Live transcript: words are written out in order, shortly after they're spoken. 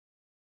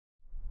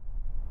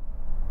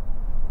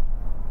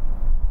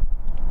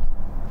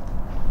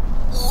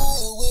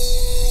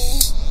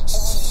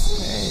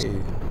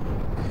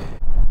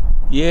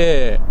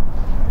Yeah.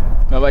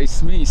 Baba,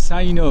 it's me,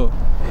 Saino.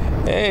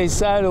 Hey,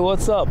 Saino,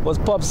 what's up? What's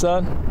pop,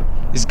 son?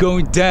 It's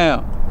going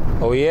down.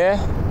 Oh, yeah?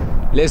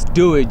 Let's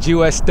do it,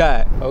 GY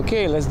style.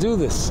 Okay, let's do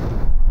this.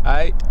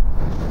 Alright.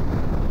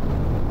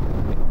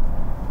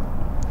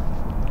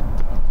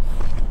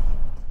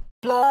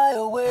 Fly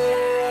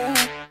away,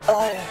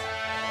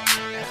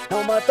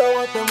 no matter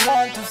what they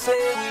want to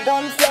say, we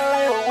don't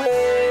fly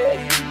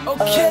away.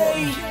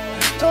 Okay,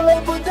 don't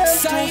let put them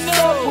Saino. to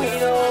stop, we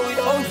know we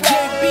don't OJB. fly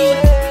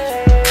away.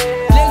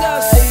 Let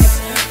us.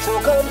 So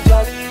come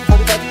jolly for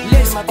the body,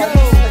 Let's my go. body,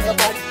 and your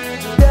body,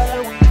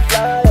 together we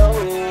fly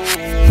away.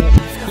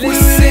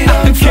 Listen,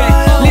 okay,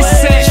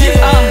 listen.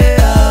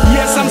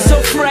 Yes, I'm so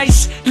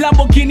fresh,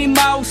 Lamborghini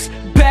mouse.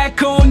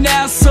 Back on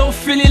now, so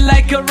feeling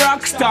like a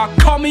rock star.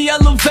 Call me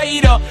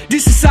elevator,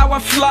 this is how I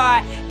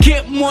fly.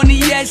 Get money,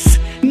 yes,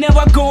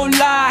 never gonna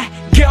lie.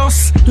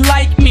 Girls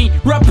like me,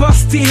 rappers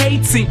still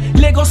hating.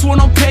 Lagos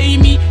wanna pay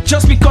me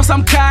just because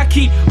I'm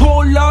cocky.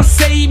 Oh Lord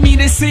save me,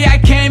 they say I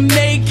can't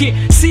make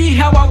it. See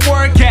how I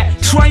work at,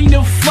 trying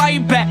to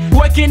fight back.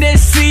 Working they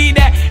see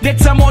that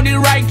I'm on the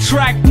right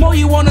track. More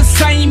you wanna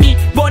sign me,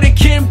 but they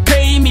can't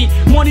pay me.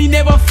 Money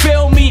never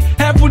fail me,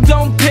 Apple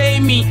don't pay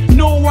me.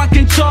 No one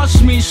can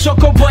touch me,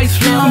 Shoko boys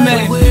feel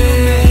me.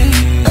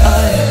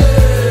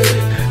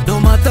 No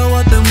matter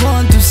what they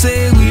want to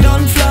say, we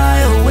don't fly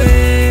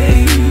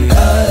away.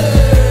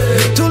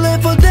 Too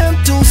late for them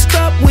to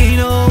stop, we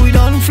know we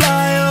don't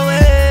fly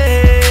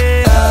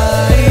away.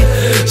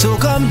 So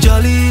come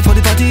jolly for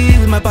the party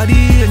with my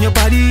party and your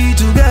party.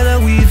 Together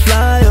we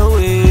fly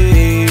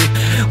away.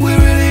 We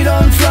really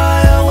don't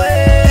fly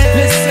away.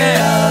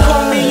 Listen,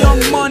 call me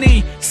Young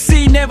Money,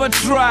 see never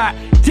try.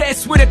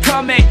 That's where they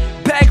coming,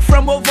 back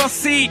from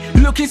overseas,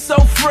 looking so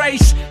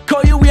fresh.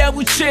 Call you where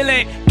we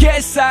chillin',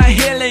 guess I'm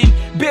healing.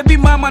 Baby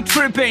mama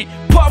tripping,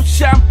 pop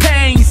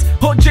champagnes,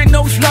 OJ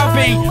no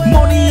stopping.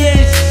 Money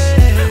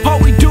is, all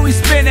we do is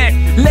spin it.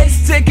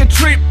 Let's take a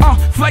trip,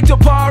 fly to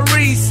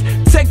Paris.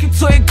 Take it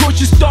to a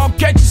Gucci store,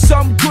 get you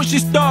some Gucci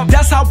stuff.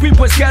 That's how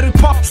people get it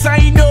pop.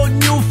 Sign no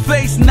new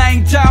face,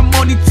 9 jam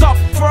money top.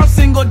 First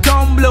single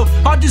down below,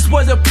 all this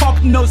was a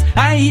pop nose.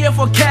 I ain't here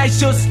for cash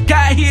shows,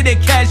 got here the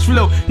cash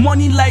flow.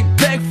 Money like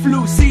back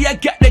flu, see I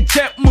got the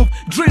jet move.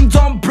 Dreams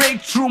don't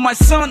break through, my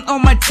son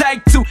on my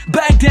tag too.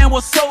 Back then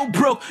was so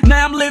broke,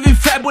 now I'm living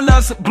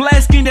fabulous.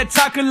 Blasting the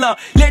tackler,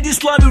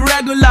 ladies love it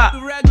regular.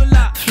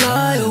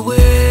 Fly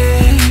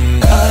away.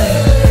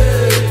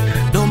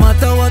 No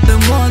matter what they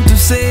want to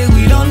say,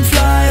 we don't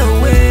fly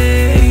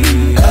away.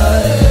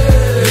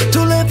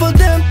 Too late for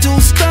them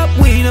to stop,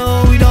 we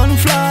know we don't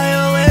fly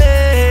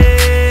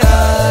away.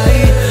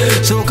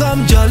 So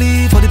come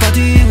jolly for the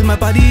party with my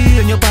party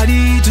and your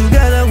party.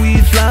 Together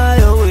we fly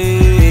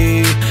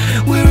away.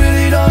 We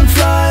really don't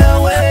fly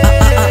away.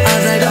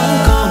 As I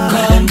don't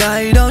come and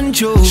I don't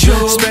show.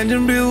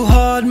 Spending real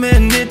hard,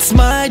 man, it's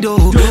my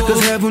dough.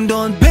 Cause heaven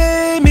don't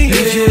pay me.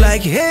 If you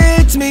like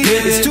hate me,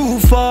 it's too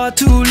far,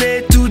 too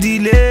late to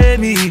delay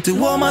me.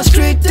 To all my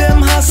street,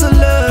 them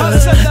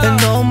hustlers,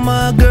 and all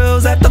my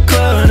girls at the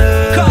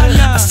corner.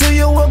 I see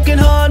you working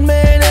hard,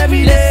 man,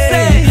 every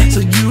day, so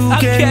you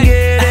can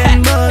get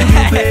and money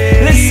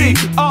pay.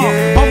 Listen,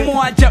 I'm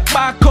on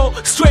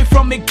Jabako, straight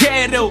from the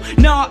ghetto.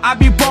 Now I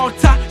be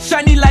Balta,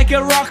 shining like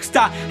a rock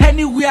star.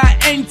 Anywhere I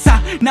enter,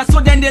 now so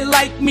then they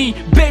like me.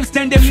 Babes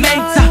then they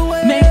mentor.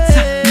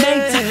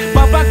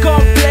 Baba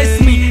God bless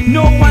me,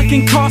 no one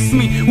can cost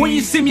me. When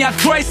you see me,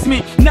 address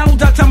me. Now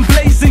that I'm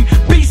blazing,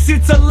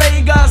 BC to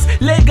Lagos,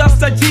 Lagos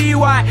to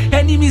GY.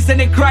 Enemies and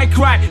they cry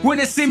when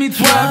they see me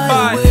drive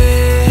by.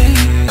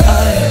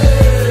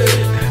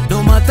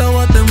 No matter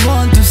what they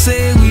want to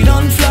say, we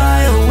don't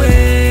fly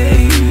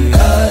away.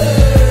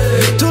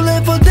 Too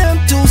late for them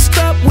to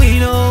stop, we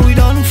know we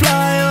don't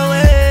fly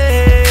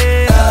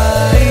away.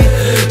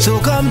 So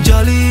come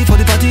jolly for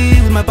the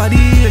party with my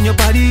party and your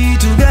party.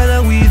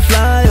 Together we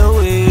fly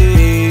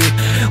away.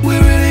 We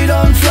really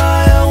don't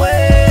fly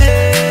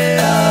away.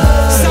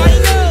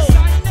 Saino,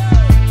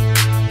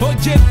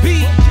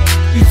 OJB,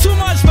 you too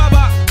much,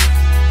 Baba.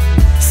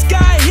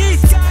 Sky hit,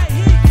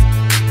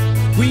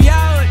 we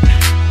out.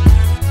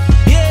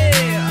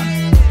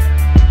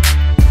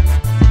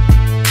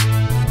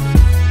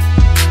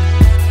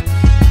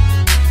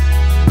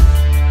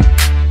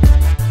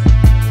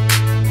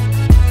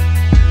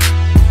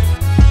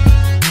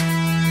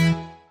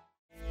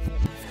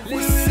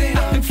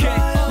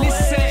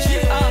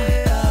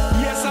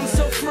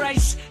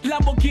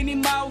 Lamborghini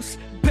mouse,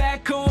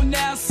 back on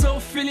now, so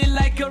feeling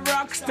like a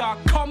rock star.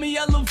 Call me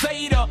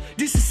elevator,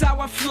 this is how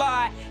I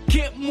fly.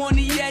 Get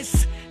money,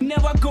 yes,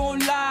 never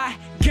gonna lie.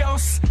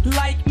 Girls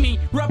like me,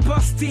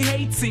 rappers still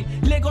hating.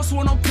 Lagos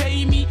wanna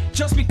pay me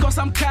just because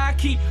I'm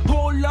cocky.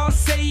 Oh Lord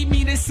save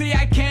me, they say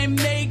I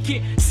can't make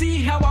it.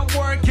 See how I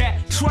work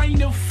at, trying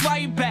to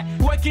fight back.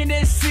 Working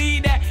they see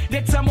that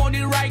I'm on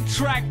the right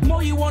track.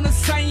 More you wanna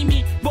sign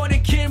me, but they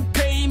can't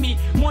pay me.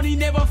 Money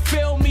never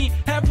fail me,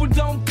 Apple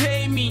don't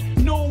pay me.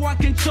 No one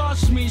can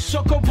touch me,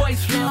 Shoko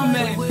boys feel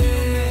me.